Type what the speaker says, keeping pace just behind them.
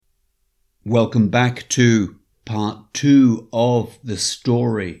Welcome back to part 2 of the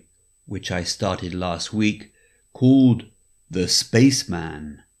story which I started last week called The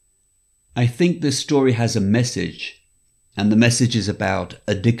Spaceman. I think this story has a message, and the message is about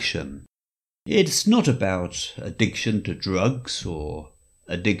addiction. It's not about addiction to drugs or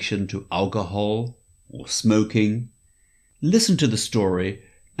addiction to alcohol or smoking. Listen to the story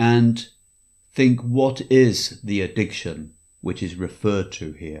and think, what is the addiction which is referred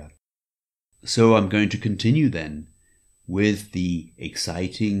to here? So I'm going to continue then with the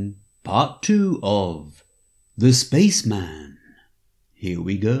exciting part 2 of The Spaceman. Here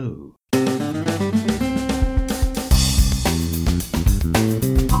we go.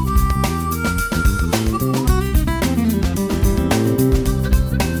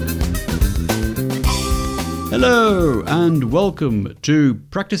 Hello and welcome to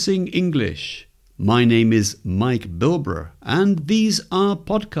Practicing English. My name is Mike Bilbrough and these are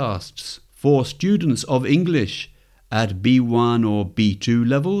podcasts for students of English at B1 or B2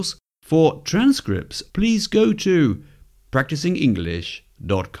 levels. For transcripts, please go to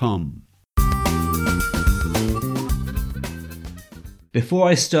practicingenglish.com. Before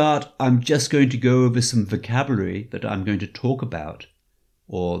I start, I'm just going to go over some vocabulary that I'm going to talk about,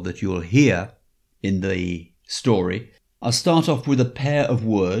 or that you'll hear in the story. I'll start off with a pair of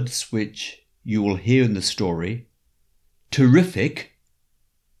words which you will hear in the story: terrific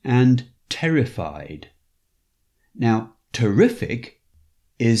and terrified. Now, terrific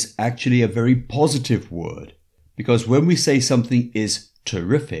is actually a very positive word, because when we say something is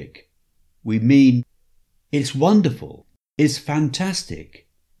terrific, we mean it's wonderful, it's fantastic.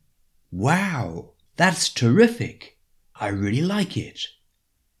 Wow, that's terrific. I really like it.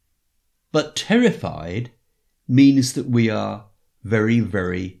 But terrified means that we are very,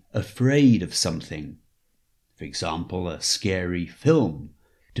 very afraid of something. For example, a scary film.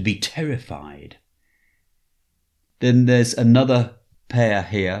 To be terrified. Then there's another pair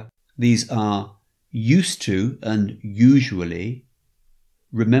here. These are used to and usually.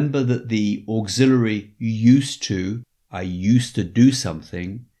 Remember that the auxiliary used to, I used to do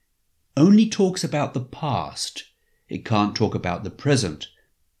something, only talks about the past. It can't talk about the present.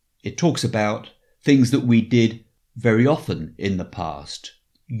 It talks about things that we did very often in the past.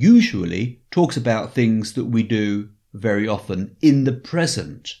 Usually talks about things that we do very often in the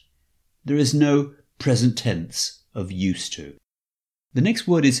present. There is no present tense of used to. The next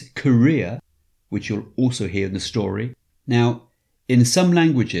word is career, which you'll also hear in the story. Now, in some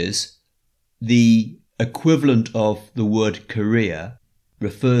languages, the equivalent of the word career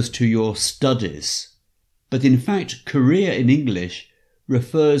refers to your studies. But in fact, career in English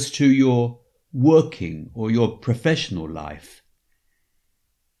refers to your working or your professional life.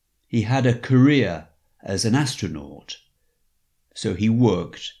 He had a career as an astronaut, so he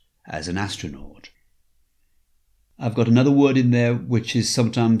worked as an astronaut. I've got another word in there which is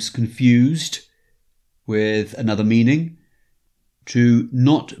sometimes confused with another meaning: to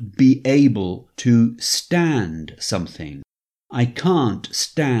not be able to stand something. I can't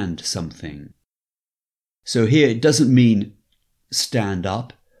stand something. So here it doesn't mean stand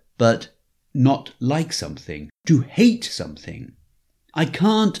up, but not like something, to hate something. I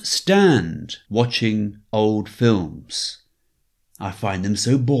can't stand watching old films. I find them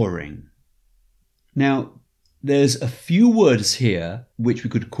so boring. Now, there's a few words here which we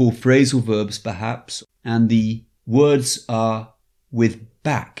could call phrasal verbs perhaps, and the words are with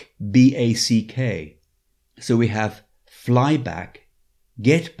back, B-A-C-K. So we have fly back,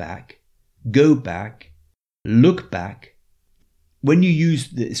 get back, go back, look back. When you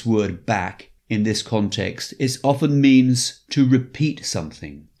use this word back in this context, it often means to repeat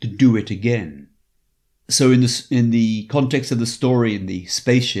something, to do it again. So in the context of the story in the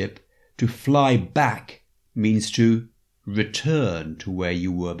spaceship, to fly back means to return to where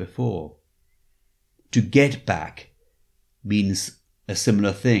you were before. To get back means a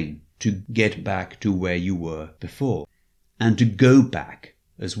similar thing, to get back to where you were before. And to go back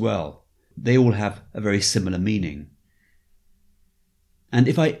as well. They all have a very similar meaning. And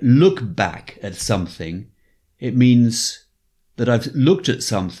if I look back at something, it means that I've looked at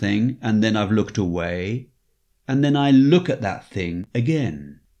something and then I've looked away, and then I look at that thing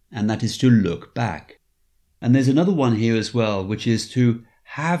again, and that is to look back. And there's another one here as well, which is to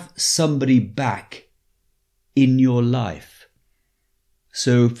have somebody back in your life.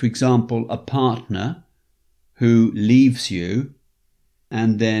 So, for example, a partner who leaves you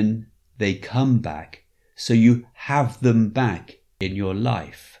and then they come back. So you have them back in your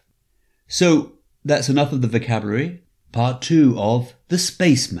life. So that's enough of the vocabulary. Part 2 of The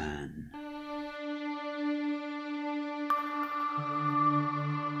Spaceman.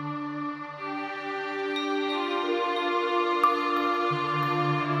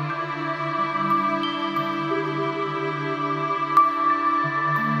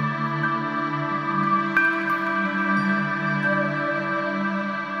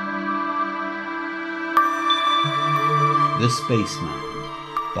 The Spaceman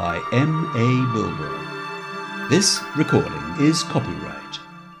by M.A. Bilbrough. This recording is copyright.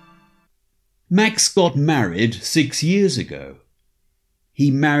 Max got married 6 years ago. He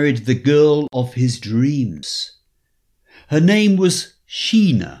married the girl of his dreams. Her name was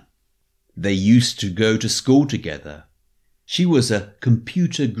Sheena. They used to go to school together. She was a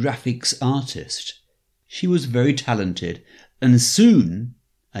computer graphics artist. She was very talented, and soon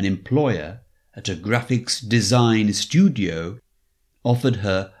an employer at a graphics design studio offered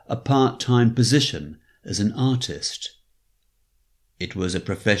her a part-time position as an artist. It was a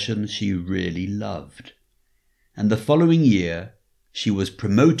profession she really loved, and the following year she was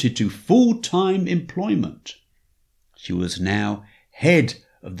promoted to full-time employment. She was now head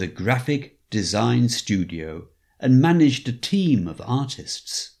of the graphic design studio and managed a team of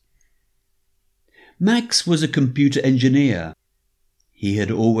artists. Max was a computer engineer. He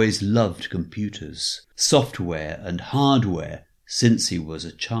had always loved computers, software and hardware since he was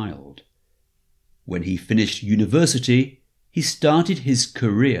a child. When he finished university, he started his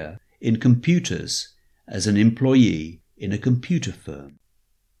career in computers as an employee in a computer firm.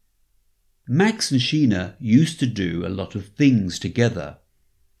 Max and Sheena used to do a lot of things together.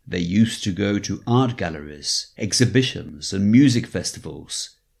 They used to go to art galleries, exhibitions and music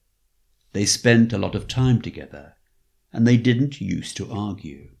festivals. They spent a lot of time together, and they didn't used to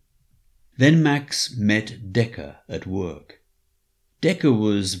argue. Then Max met Decker at work. Decker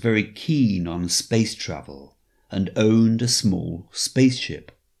was very keen on space travel and owned a small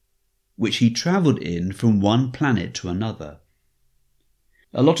spaceship, which he travelled in from one planet to another.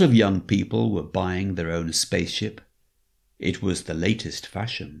 A lot of young people were buying their own spaceship. It was the latest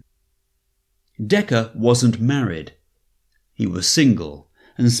fashion. Decker wasn't married. He was single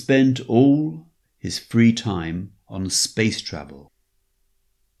and spent all his free time on space travel.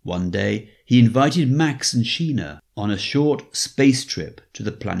 One day he invited Max and Sheena on a short space trip to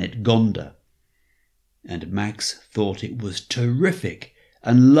the planet Gonda, and Max thought it was terrific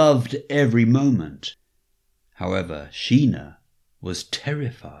and loved every moment. However, Sheena was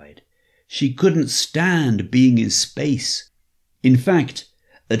terrified. She couldn't stand being in space. In fact,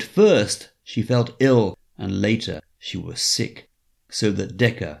 at first she felt ill, and later she was sick, so that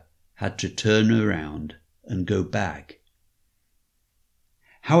Decker had to turn around and go back.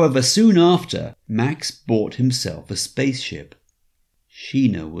 However, soon after, Max bought himself a spaceship.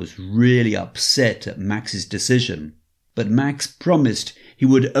 Sheena was really upset at Max's decision, but Max promised he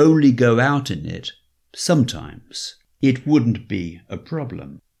would only go out in it sometimes. It wouldn't be a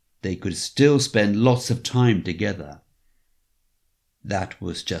problem. They could still spend lots of time together. That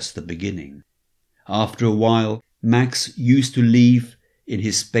was just the beginning. After a while, Max used to leave in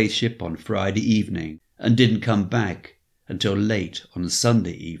his spaceship on Friday evening and didn't come back until late on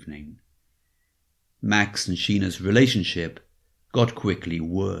Sunday evening. Max and Sheena's relationship got quickly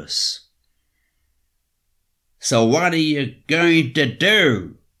worse. "So what are you going to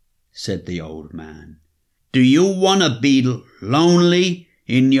do?" said the old man. "Do you want to be lonely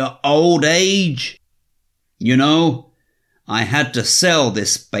in your old age? You know, I had to sell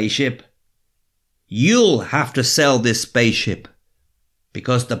this spaceship. You'll have to sell this spaceship,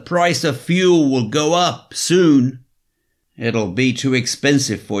 because the price of fuel will go up soon. It'll be too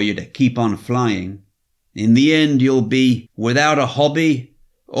expensive for you to keep on flying. In the end, you'll be without a hobby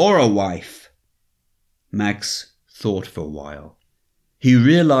or a wife." Max thought for a while. He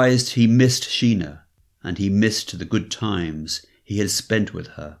realized he missed Sheena, and he missed the good times he had spent with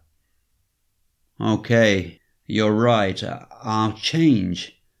her. "Okay, you're right. I'll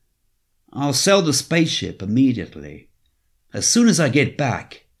change. I'll sell the spaceship immediately. As soon as I get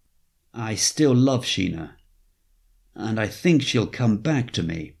back. I still love Sheena, and I think she'll come back to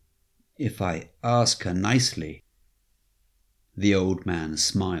me if I ask her nicely." The old man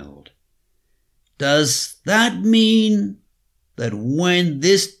smiled. "Does that mean that when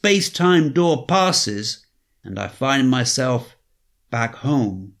this space-time door passes and I find myself back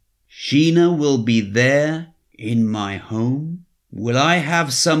home, Sheena will be there in my home? Will I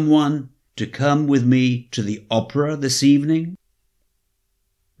have someone to come with me to the opera this evening?"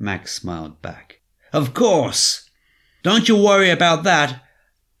 Max smiled back. "Of course. Don't you worry about that.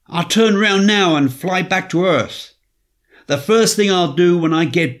 I'll turn round now and fly back to Earth. The first thing I'll do when I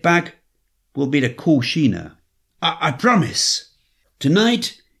get back will be to call Sheena. I promise.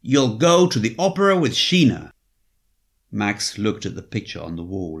 Tonight you'll go to the opera with Sheena." Max looked at the picture on the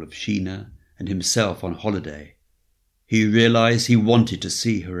wall of Sheena and himself on holiday. He realized he wanted to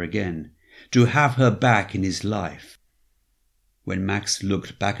see her again, to have her back in his life. When Max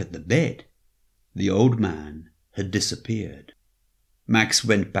looked back at the bed, the old man had disappeared. Max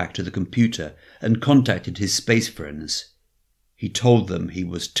went back to the computer and contacted his space friends. He told them he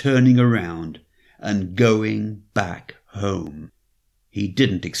was turning around and going back home. He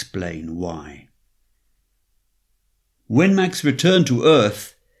didn't explain why. When Max returned to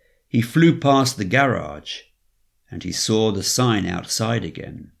Earth, he flew past the garage, and he saw the sign outside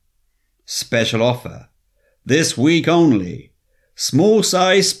again. Special offer. This week only.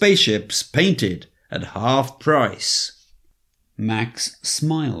 Small-size spaceships painted at half price. Max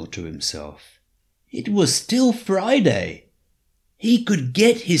smiled to himself. It was still Friday. He could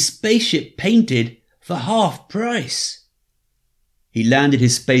get his spaceship painted for half price. He landed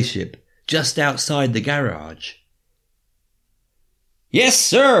his spaceship just outside the garage. "Yes,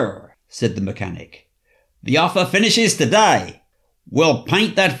 sir," said the mechanic. "The offer finishes today. We'll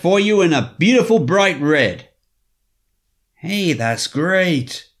paint that for you in a beautiful bright red." "Hey, that's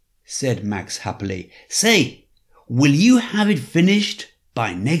great," said Max happily. "Say, will you have it finished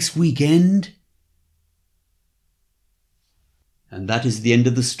by next weekend?" And that is the end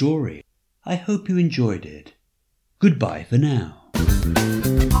of the story. I hope you enjoyed it. Goodbye for now.